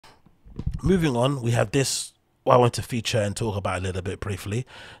Moving on, we have this. What I want to feature and talk about a little bit briefly.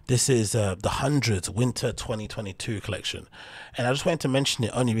 This is the Hundreds Winter 2022 collection, and I just wanted to mention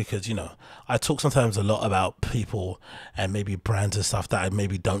it only because I talk sometimes a lot about people and maybe brands and stuff that I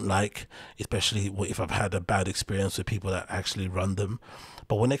maybe don't like, especially if I've had a bad experience with people that actually run them.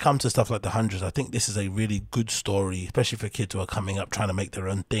 But when it comes to stuff like the Hundreds, I think this is a really good story, especially for kids who are coming up trying to make their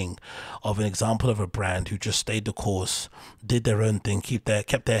own thing, of an example of a brand who just stayed the course, did their own thing,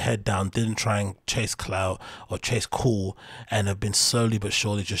 kept their head down, didn't try and chase clout or chase cool, and have been slowly but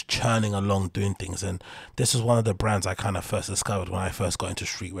surely just churning along doing things. And this is one of the brands I kind of first discovered when I first got into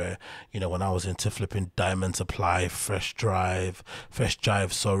streetwear. When I was into flipping Diamond Supply, Fresh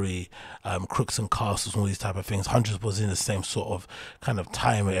Jive, sorry, Crooks and Castles, all these type of things. Hundreds was in the same sort of kind of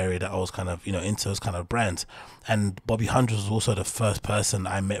time area that I was kind of into those kind of brands. And Bobby Hundreds was also the first person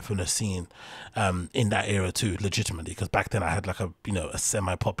I met from the scene in that era too, legitimately, because back then I had like a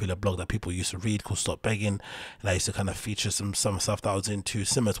semi-popular blog that people used to read called Stop Begging, and I used to kind of feature some stuff that I was into,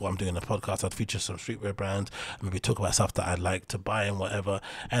 similar to what I'm doing in the podcast. I'd feature some streetwear brands, maybe talk about stuff that I'd like to buy and whatever.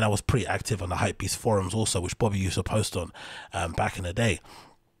 And I was pretty active on the Hypebeast forums also, which Bobby used to post on back in the day.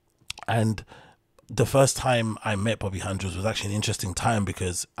 And the first time I met Bobby Hundreds was actually an interesting time,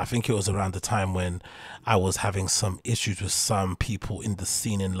 because I think it was around the time when I was having some issues with some people in the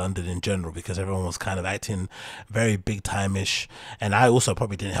scene in London in general, because everyone was kind of acting very big time-ish. And I also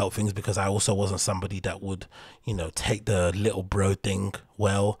probably didn't help things, because I also wasn't somebody that would, take the little bro thing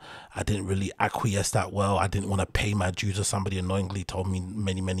well. I didn't really acquiesce that well. I didn't want to pay my dues, as somebody annoyingly told me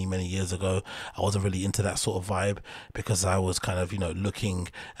many years ago. I wasn't really into that sort of vibe, because I was kind of looking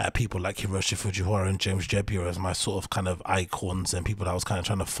at people like Hiroshi Fujiwara and James Jebbia as my sort of kind of icons, and people that I was kind of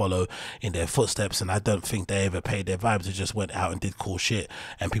trying to follow in their footsteps. And I don't think they ever paid their vibes. They just went out and did cool shit,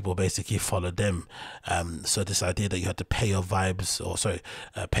 and people basically followed them. So this idea that you had to pay your vibes, or sorry,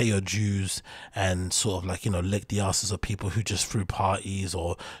 pay your dues, and sort of like lick the asses of people who just threw parties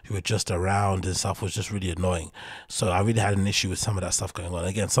or who were just around and stuff, was just really annoying. So I really had an issue with some of that stuff going on.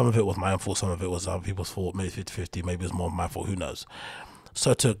 Again, some of it was my own fault, some of it was other people's fault, maybe 50-50, maybe it was more of my fault, who knows.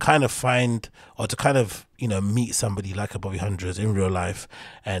 So to kind of find, or to kind of meet somebody like a Bobby Hundreds in real life,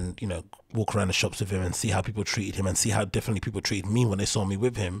 and walk around the shops with him and see how people treated him and see how differently people treated me when they saw me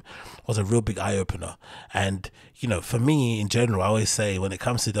with him, was a real big eye-opener. And for me in general, I always say, when it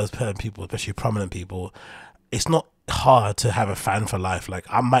comes to those people, especially prominent people, it's not hard to have a fan for life. Like,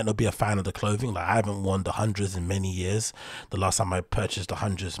 I might not be a fan of the clothing. Like, I haven't worn the Hundreds in many years. The last time I purchased the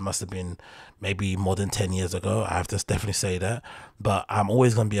Hundreds must have been maybe more than 10 years ago. I have to definitely say that. But I'm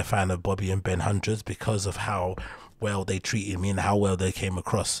always going to be a fan of Bobby and Ben Hundreds, because of how well they treated me and how well they came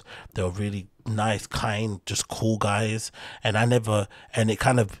across. They were really nice, kind, just cool guys. And it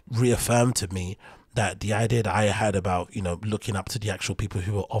kind of reaffirmed to me that the idea that I had about, looking up to the actual people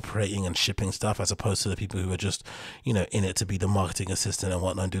who were operating and shipping stuff, as opposed to the people who were just, in it to be the marketing assistant and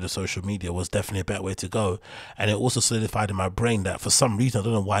whatnot and do the social media, was definitely a better way to go. And it also solidified in my brain that, for some reason, I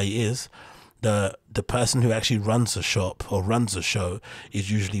don't know why it is, the person who actually runs a shop or runs a show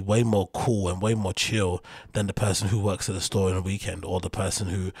is usually way more cool and way more chill than the person who works at the store in a weekend, or the person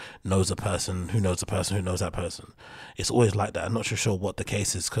who knows a person who knows a person who knows that person. It's always like that. I'm not sure what the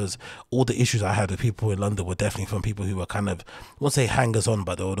case is, because all the issues I had with people in London were definitely from people who were kind of, I won't say hangers on,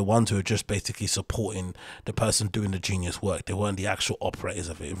 but they were the ones who were just basically supporting the person doing the genius work. They weren't the actual operators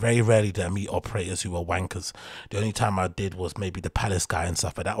of it. Very rarely did I meet operators who were wankers. The only time I did was maybe the Palace guy and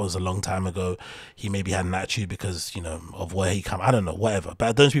stuff, but that was a long time ago. He maybe had an attitude because of where he come, I don't know, whatever.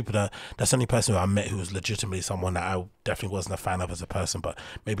 But those people, that's the only person who I met who was legitimately someone that I definitely wasn't a fan of as a person, but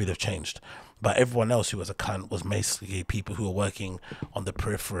maybe they've changed. But everyone else who was a cunt was basically people who were working on the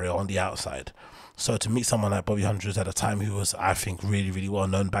periphery, on the outside. So to meet someone like Bobby Hundreds at a time who was, I think, really well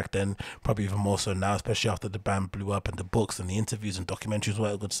known back then, probably even more so now, especially after the band blew up and the books and the interviews and documentaries, all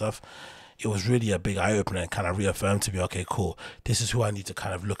that good stuff, it was really a big eye-opener, and kind of reaffirmed to me, okay, cool, this is who I need to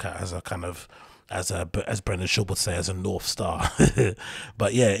kind of look at as a kind of, as Brendan Shaw would say, as a North Star.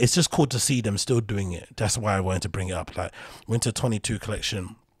 But yeah, it's just cool to see them still doing it. That's why I wanted to bring it up. Like, Winter 22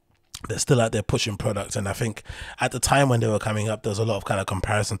 collection, they're still out there pushing products. And I think at the time when they were coming up, there was a lot of kind of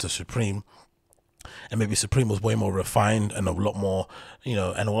comparison to Supreme. And maybe Supreme was way more refined and a lot more,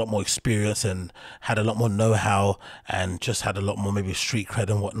 and a lot more experience, and had a lot more know-how, and just had a lot more maybe street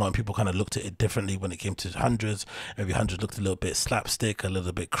cred and whatnot. And people kind of looked at it differently when it came to Hundreds. Maybe Hundreds looked a little bit slapstick, a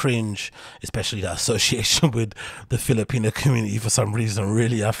little bit cringe, especially that association with the Filipino community for some reason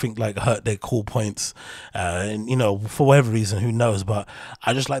really, I think, like, hurt their cool points. And for whatever reason, who knows? But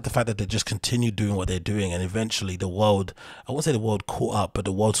I just like the fact that they just continued doing what they're doing, and eventually the world, I won't say the world caught up, but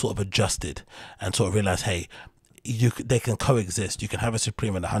the world sort of adjusted and sort of realized, hey, they can coexist. You can have a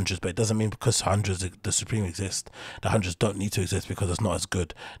Supreme and the hundreds, but it doesn't mean because hundreds the Supreme exists, the hundreds don't need to exist because it's not as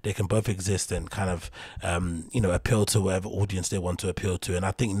good. They can both exist and kind of appeal to whatever audience they want to appeal to. And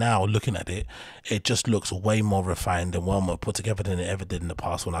I think now looking at it, it just looks way more refined and well more put together than it ever did in the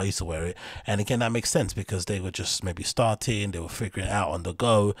past when I used to wear it. And again, that makes sense because they were just maybe starting, they were figuring it out on the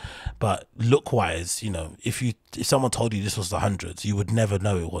go. But look wise, if someone told you this was the hundreds, you would never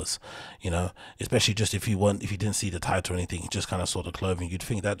know it was, especially just if you didn't see the title or anything, you just kind of saw the clothing, you'd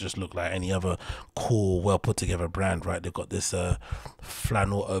think that just looked like any other cool, well put together brand, right? They've got this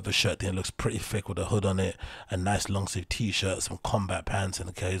flannel overshirt thing. It looks pretty thick with a hood on it, a nice long sleeve t-shirt, some combat pants, and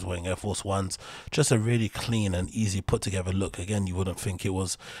the guy is wearing Air Force Ones. Just a really clean and easy put together look. Again, you wouldn't think it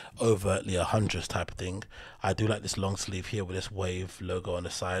was overtly a hundreds type of thing. I do like this long sleeve here with this wave logo on the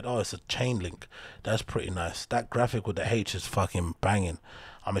side. Oh, it's a chain link. That's pretty nice. That graphic with the H is fucking banging.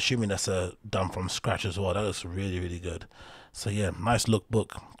 I'm assuming that's done from scratch as well. That looks really, really good. So yeah, nice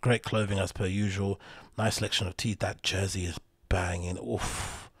lookbook, great clothing as per usual. Nice selection of tees. That jersey is banging.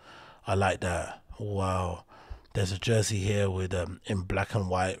 Oof, I like that. Wow. There's a jersey here with in black and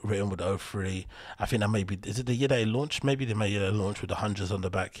white written with 03. I think that maybe, is it the year that it launched? Maybe they made it launch with the hundreds on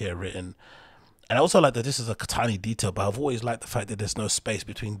the back here written. And I also like that this is a tiny detail, but I've always liked the fact that there's no space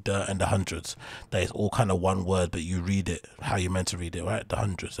between the and the hundreds. That it's all kind of one word, but you read it how you're meant to read it, right? The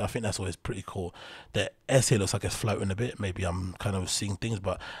hundreds. I think that's always pretty cool. The S here looks like it's floating a bit. Maybe I'm kind of seeing things,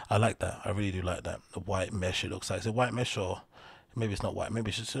 but I like that. I really do like that. The white mesh, it looks like. Is it white mesh or maybe it's not white?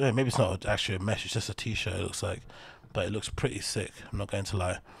 Maybe it's not actually a mesh. It's just a t-shirt. It looks like, but it looks pretty sick. I'm not going to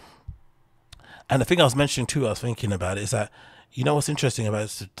lie. And the thing I was mentioning too, I was thinking about it, is that what's interesting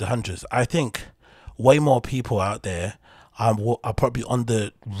about the hundreds. I think way more people out there are probably on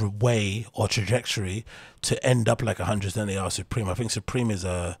the way or trajectory to end up like a hundreds than they are Supreme. I think Supreme is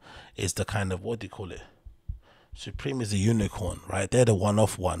the kind of, what do you call it? Supreme is a unicorn, right? They're the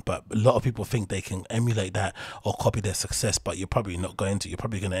one-off one, but a lot of people think they can emulate that or copy their success, but you're probably not going to. You're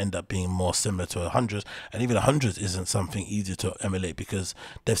probably going to end up being more similar to a hundreds, and even a hundreds isn't something easy to emulate because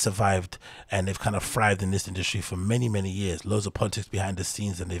they've survived and they've kind of thrived in this industry for many, many years. Loads of politics behind the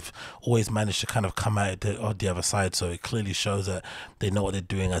scenes, and they've always managed to kind of come out the other side. So it clearly shows that they know what they're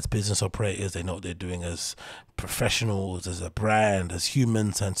doing as business operators. They know what they're doing as professionals, as a brand, as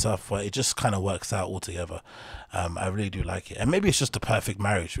humans and stuff. But it just kind of works out all together. I really do like it, and maybe it's just the perfect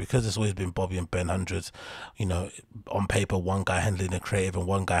marriage because it's always been Bobby and Ben hundreds. On paper, one guy handling the creative and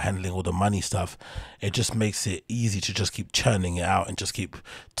one guy handling all the money stuff. It just makes it easy to just keep churning it out and just keep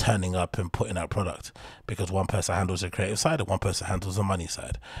turning up and putting out product because one person handles the creative side and one person handles the money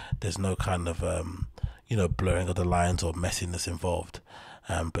side. There's no kind of blurring of the lines or messiness involved.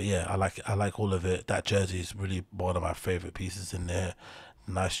 But yeah, I like all of it. That jersey is really one of my favorite pieces in there.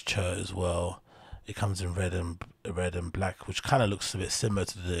 Nice shirt as well. It comes in red and black, which kind of looks a bit similar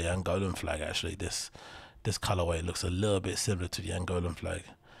to the Angolan flag. Actually, this colorway looks a little bit similar to the Angolan flag.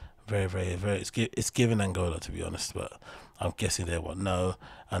 Very, very, very. It's giving Angola, to be honest, but I'm guessing they want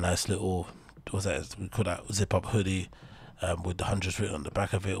a nice little, what's that? We call that zip up hoodie, with the hundreds written on the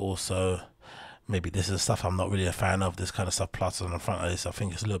back of it. Also, maybe this is stuff I'm not really a fan of. This kind of stuff plastered on the front of this, I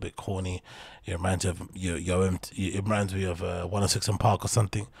think it's a little bit corny. It reminds me of it reminds me of 106 and Park or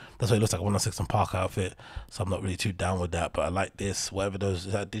something. That's what it looks like, a 106 and Park outfit. So I'm not really too down with that, but I like this. Whatever those,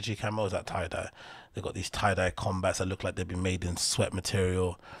 is that digi camo or is that tie dye? They've got these tie dye combats that look like they've been made in sweat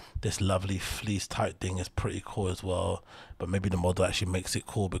material. This lovely fleece type thing is pretty cool as well. But maybe the model actually makes it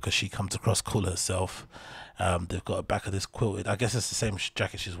cool because she comes across cool herself. They've got a back of this quilted. I guess it's the same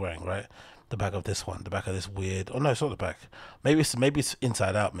jacket she's wearing, right? The back of this one, the back of this weird. Oh no, it's not the back. Maybe it's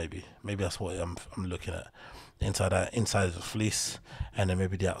inside out. Maybe that's what I'm looking at. Inside out. Inside is a fleece, and then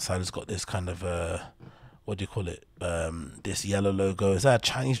maybe the outside has got this kind of what do you call it? This yellow logo. Is that a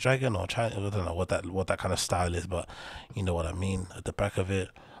Chinese dragon or China? I don't know what that kind of style is, but you know what I mean. At the back of it.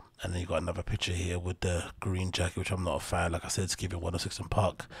 And then you got another picture here with the green jacket, which I'm not a fan. Like I said, it's giving 106 and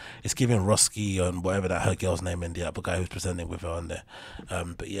Park. It's giving Roski and whatever that her girl's name and the other guy who's presenting with her on there.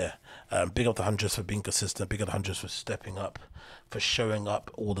 But yeah, big up the hundreds for being consistent. Big up the hundreds for stepping up, for showing up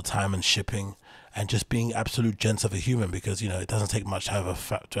all the time and shipping, and just being absolute gents of a human. Because it doesn't take much to have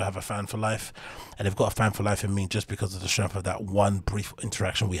a fan for life, and they've got a fan for life in me just because of the strength of that one brief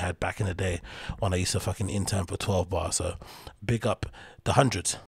interaction we had back in the day when I used to fucking intern for 12 bars. So big up the hundreds.